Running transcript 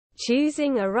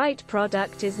Choosing a right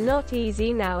product is not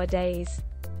easy nowadays.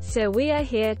 So we are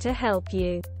here to help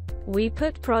you. We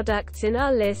put products in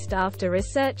our list after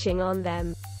researching on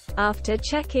them, after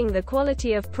checking the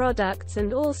quality of products,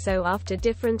 and also after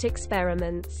different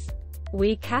experiments.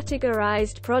 We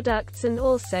categorized products and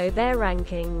also their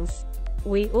rankings.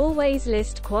 We always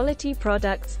list quality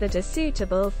products that are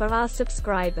suitable for our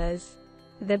subscribers.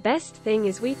 The best thing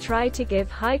is we try to give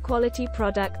high-quality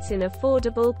products in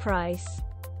affordable price.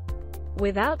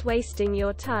 Without wasting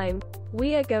your time,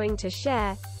 we are going to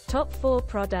share top 4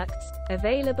 products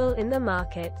available in the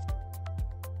market.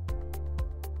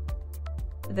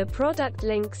 The product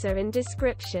links are in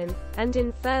description and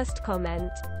in first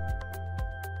comment.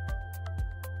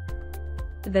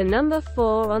 The number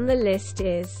 4 on the list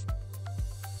is.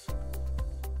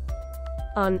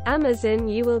 On Amazon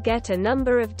you will get a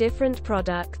number of different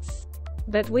products,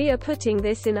 but we are putting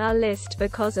this in our list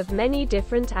because of many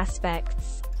different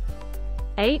aspects.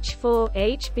 H4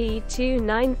 HB2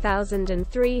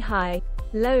 9003 high,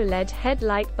 low LED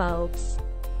headlight bulbs.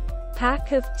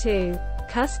 Pack of 2.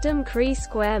 Custom Cree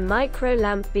square micro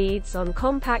lamp beads on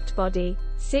compact body,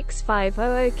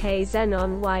 6500K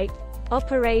xenon white,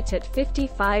 operate at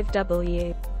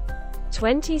 55W.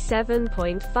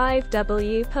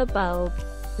 27.5W per bulb.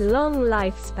 Long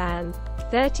lifespan.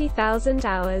 30,000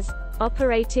 hours.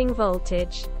 Operating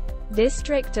voltage.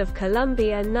 District of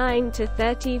Columbia 9 to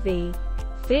 30V.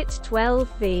 Fit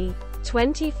 12V.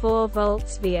 24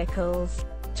 volts vehicles.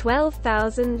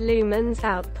 12,000 lumens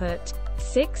output.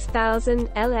 6,000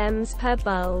 LMs per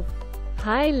bulb.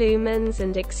 High lumens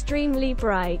and extremely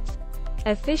bright.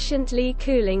 Efficiently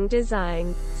cooling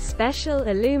design. Special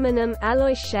aluminum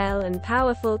alloy shell and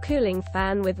powerful cooling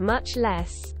fan with much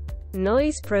less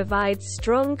noise provides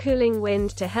strong cooling wind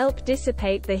to help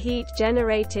dissipate the heat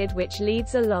generated, which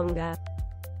leads a longer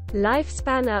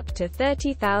lifespan up to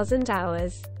 30,000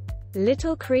 hours.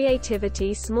 Little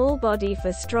creativity, small body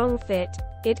for strong fit.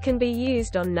 It can be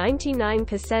used on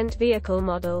 99% vehicle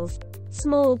models.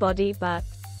 Small body but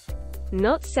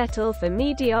not settle for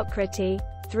mediocrity.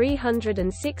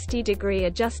 360-degree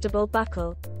adjustable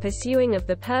buckle, pursuing of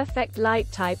the perfect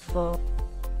light type for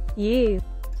you.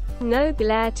 No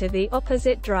glare to the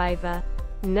opposite driver.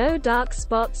 No dark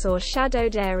spots or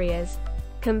shadowed areas.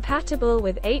 Compatible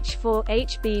with H4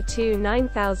 HB2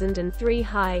 9003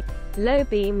 high, low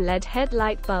beam LED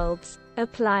headlight bulbs.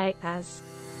 Apply as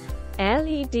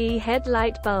LED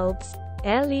headlight bulbs,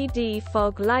 LED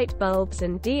fog light bulbs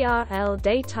and DRL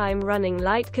daytime running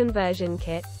light conversion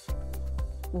kit.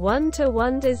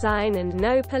 1-to-1 design and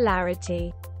no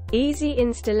polarity. Easy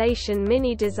installation,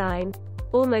 mini design.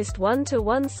 Almost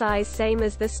 1-to-1 size, same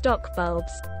as the stock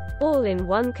bulbs.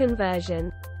 All-in-one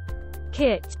conversion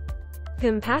kit.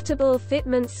 Compatible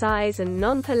fitment size and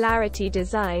non-polarity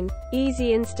design.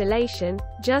 Easy installation,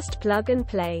 just plug and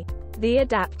play. The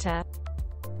adapter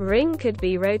ring could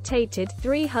be rotated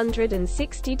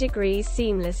 360 degrees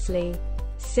seamlessly.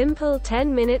 Simple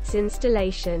 10 minutes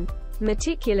installation.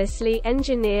 Meticulously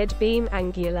engineered beam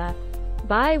angular.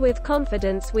 Buy with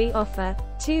confidence. We offer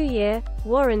 2-year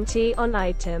warranty on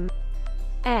item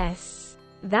S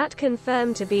that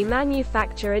confirmed to be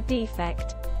manufacturer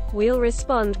defect. We'll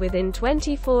respond within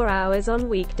 24 hours on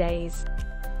weekdays.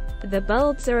 The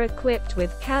bulbs are equipped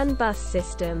with CAN bus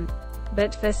system,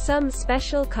 but for some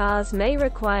special cars may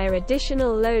require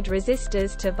additional load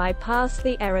resistors to bypass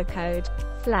the error code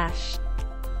flash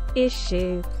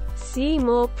issue. See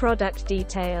more product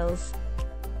details.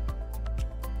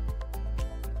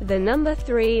 The number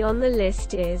 3 on the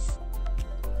list is.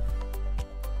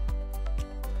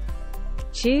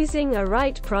 Choosing a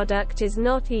right product is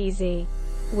not easy.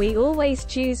 We always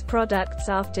choose products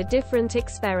after different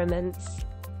experiments.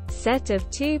 Set of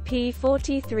 2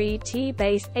 P43T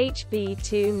base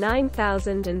HB2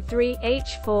 9003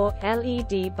 H4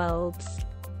 LED bulbs.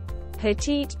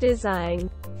 Petite design.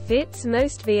 Fits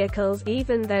most vehicles,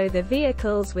 even though the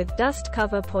vehicles with dust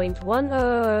cover.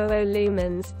 0.1000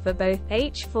 lumens, for both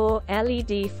H4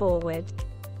 LED forward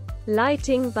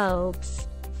lighting bulbs.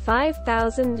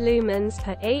 5,000 lumens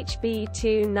per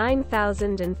HB2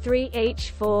 9003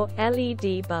 H4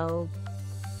 LED bulb.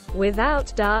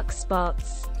 Without dark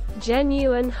spots.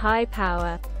 Genuine high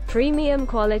power. Premium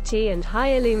quality and high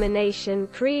illumination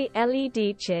Cree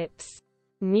LED chips.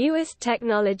 Newest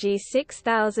technology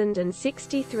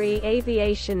 6063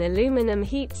 aviation aluminum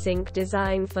heatsink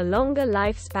design for longer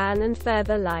lifespan and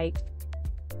further light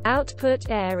output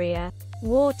area.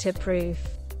 Waterproof.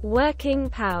 Working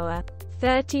power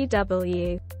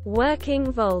 30W.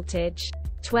 Working voltage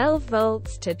 12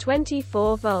 volts to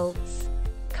 24 volts.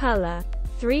 Color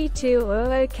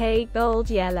 320K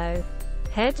gold yellow.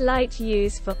 Headlight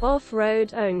use for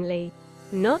off-road only.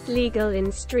 Not legal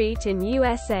in street in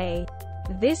USA.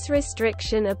 This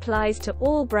restriction applies to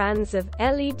all brands of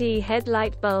LED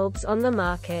headlight bulbs on the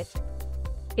market.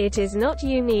 It is not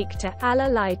unique to ALA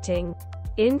lighting.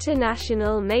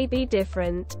 International may be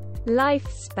different.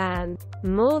 Lifespan: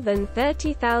 more than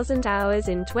 30,000 hours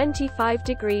in 25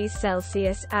 degrees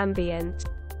Celsius ambient.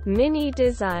 Mini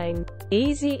design: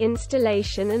 easy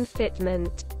installation and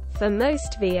fitment. For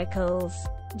most vehicles,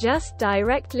 just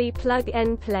directly plug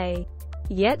and play.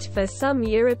 Yet for some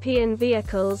European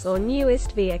vehicles or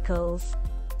newest vehicles,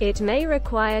 it may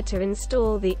require to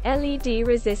install the LED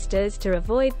resistors to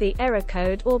avoid the error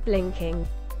code or blinking.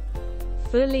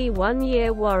 Fully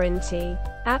 1-year warranty.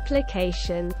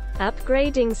 Application: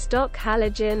 upgrading stock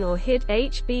halogen or HID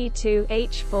HB2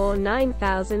 H4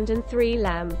 9003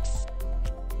 lamps.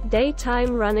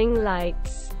 Daytime running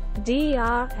lights,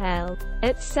 DRL,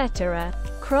 etc.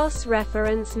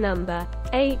 Cross-reference number: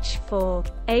 H4,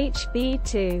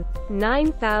 HB2,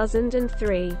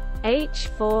 9003,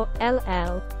 H4,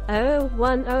 LL,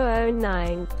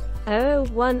 01009,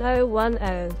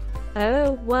 01010,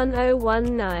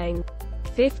 01019,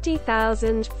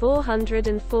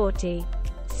 50,440,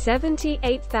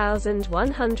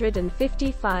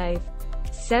 78,155,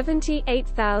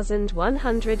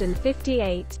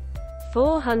 78,158,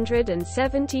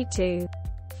 472,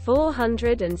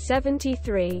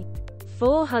 473,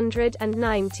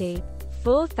 490,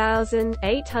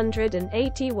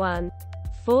 4,881,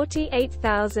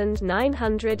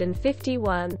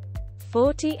 48,951,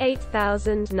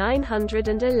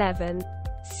 48,911,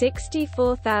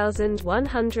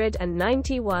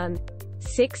 64,191,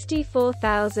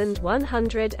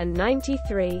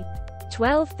 64,193,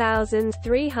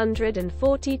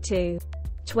 12,342,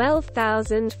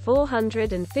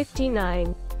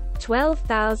 12,459,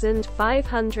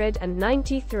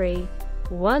 12,593,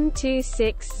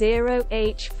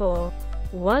 1260H4,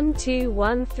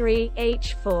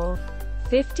 1213H4,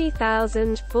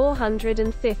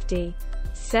 50,450,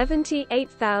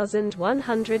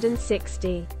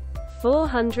 78,160,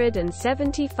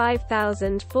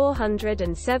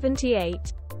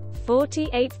 475,478,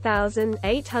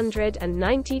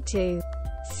 48,892,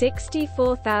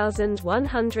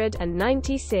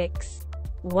 64,196,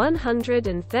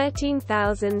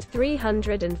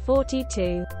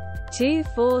 113,342,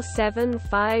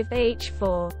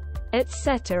 2475H4,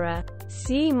 etc.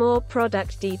 See more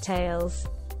product details.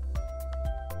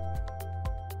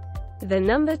 The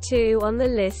number 2 on the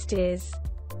list is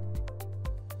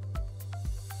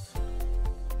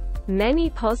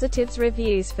Many positives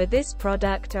reviews for this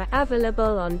product are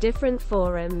available on different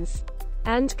forums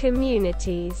and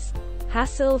communities.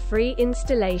 Hassle-free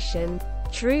installation.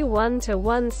 True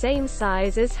 1-to-1 same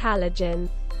size as halogen.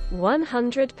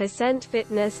 100%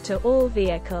 fitness to all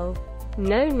vehicle.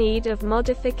 No need of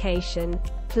modification.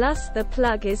 Plus the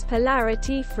plug is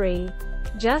polarity free.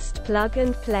 Just plug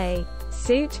and play.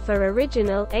 Suit for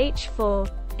original H4,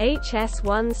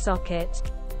 HS1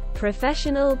 socket.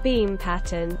 Professional beam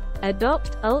pattern.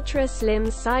 Adopt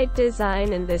ultra-slim side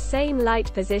design and the same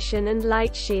light position and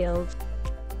light shield.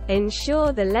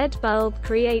 Ensure the LED bulb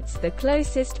creates the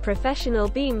closest professional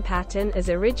beam pattern as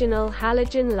original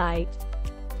halogen light.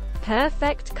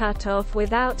 Perfect cutoff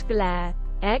without glare.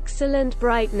 Excellent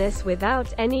brightness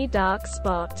without any dark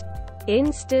spot.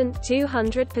 Instant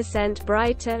 200%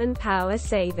 brighter and power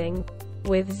saving.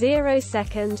 With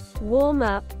 0-second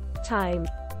warm-up time.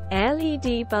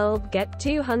 LED bulb get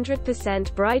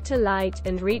 200% brighter light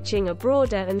and reaching a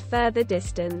broader and further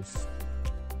distance.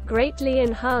 Greatly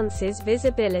enhances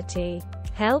visibility.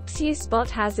 Helps you spot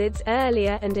hazards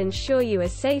earlier and ensure you are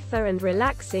safer and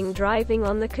relaxing driving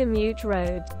on the commute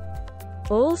road.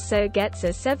 Also gets a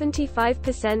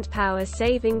 75% power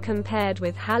saving compared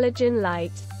with halogen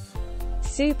light.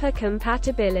 Super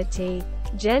compatibility.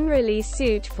 Generally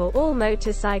suit for all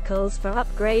motorcycles for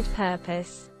upgrade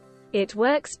purpose. It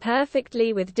works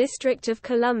perfectly with District of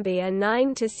Columbia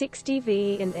 9 to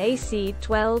 60V and AC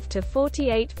 12 to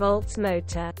 48 volts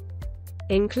motor,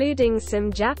 including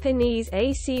some Japanese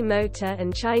AC motor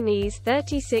and Chinese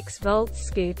 36 volts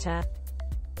scooter.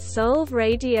 Solve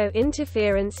radio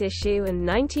interference issue and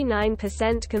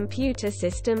 99% computer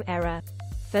system error.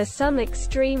 For some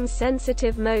extreme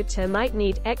sensitive motor might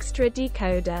need extra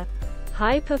decoder.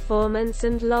 High performance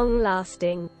and long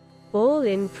lasting. All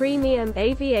in premium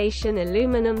aviation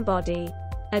aluminum body.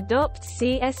 Adopt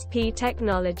CSP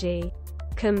technology.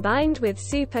 Combined with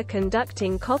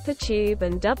superconducting copper tube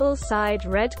and double-side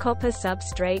red copper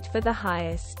substrate for the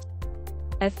highest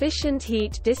efficient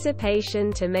heat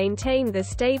dissipation to maintain the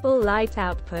stable light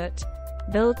output.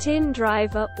 Built-in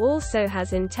driver also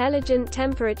has intelligent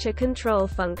temperature control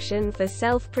function for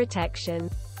self-protection,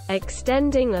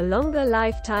 extending a longer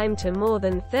lifetime to more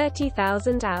than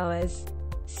 30,000 hours.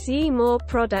 See more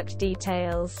product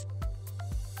details.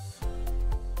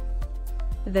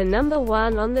 The number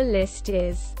one on the list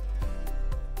is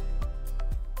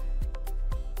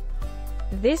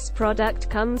this product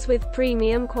comes with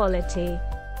premium quality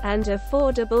and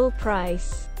affordable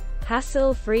price.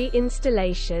 Hassle-free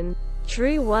installation.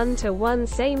 True 1-to-1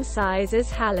 same size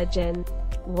as halogen.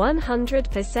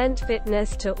 100%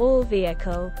 fitness to all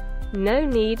vehicle. No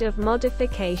need of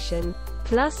modification.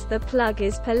 Plus the plug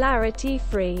is polarity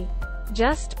free.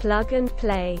 Just plug and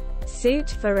play. Suit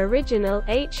for original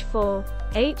H4,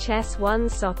 HS1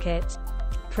 socket.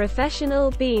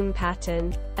 Professional beam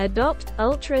pattern. Adopt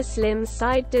ultra slim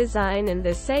side design and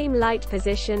the same light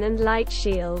position and light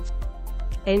shield.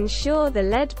 Ensure the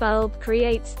LED bulb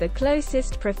creates the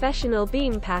closest professional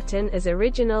beam pattern as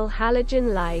original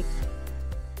halogen light.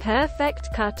 Perfect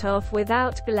cutoff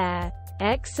without glare.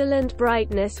 Excellent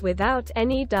brightness without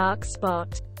any dark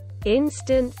spot.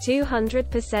 Instant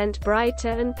 200% brighter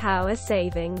and power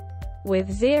saving. With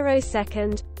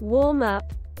 0-second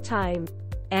warm-up time.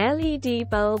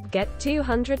 LED bulb get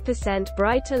 200%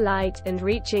 brighter light and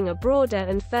reaching a broader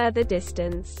and further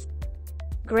distance.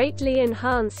 Greatly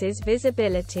enhances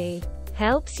visibility.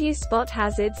 Helps you spot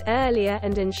hazards earlier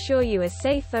and ensure you are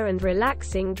safer and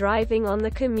relaxing driving on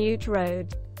the commute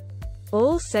road.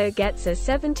 Also gets a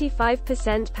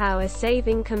 75% power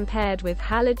saving compared with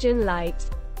halogen light.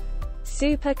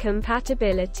 Super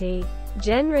compatibility.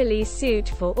 Generally suit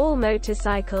for all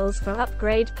motorcycles for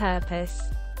upgrade purpose.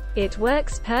 It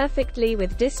works perfectly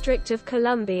with District of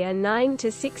Columbia 9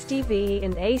 to 60 V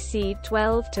and AC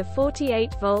 12 to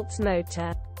 48 volts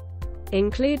motor,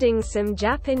 including some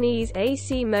Japanese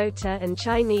AC motor and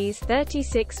Chinese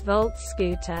 36 volts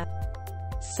scooter.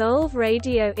 Solve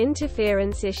radio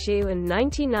interference issue and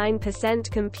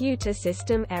 99% computer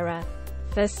system error.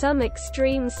 For some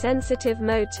extreme sensitive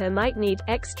motor might need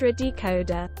extra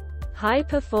decoder. High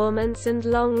performance and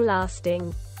long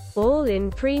lasting. All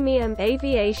in premium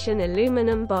aviation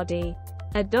aluminum body.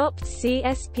 Adopt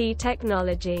CSP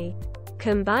technology.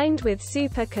 Combined with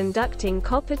superconducting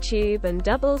copper tube and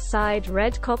double-side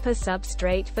red copper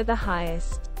substrate for the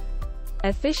highest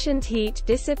efficient heat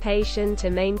dissipation to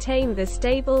maintain the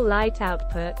stable light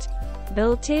output.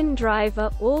 Built-in driver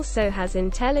also has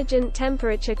intelligent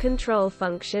temperature control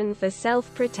function for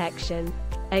self-protection,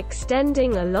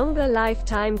 extending a longer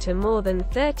lifetime to more than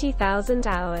 30,000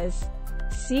 hours.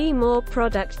 See more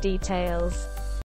product details.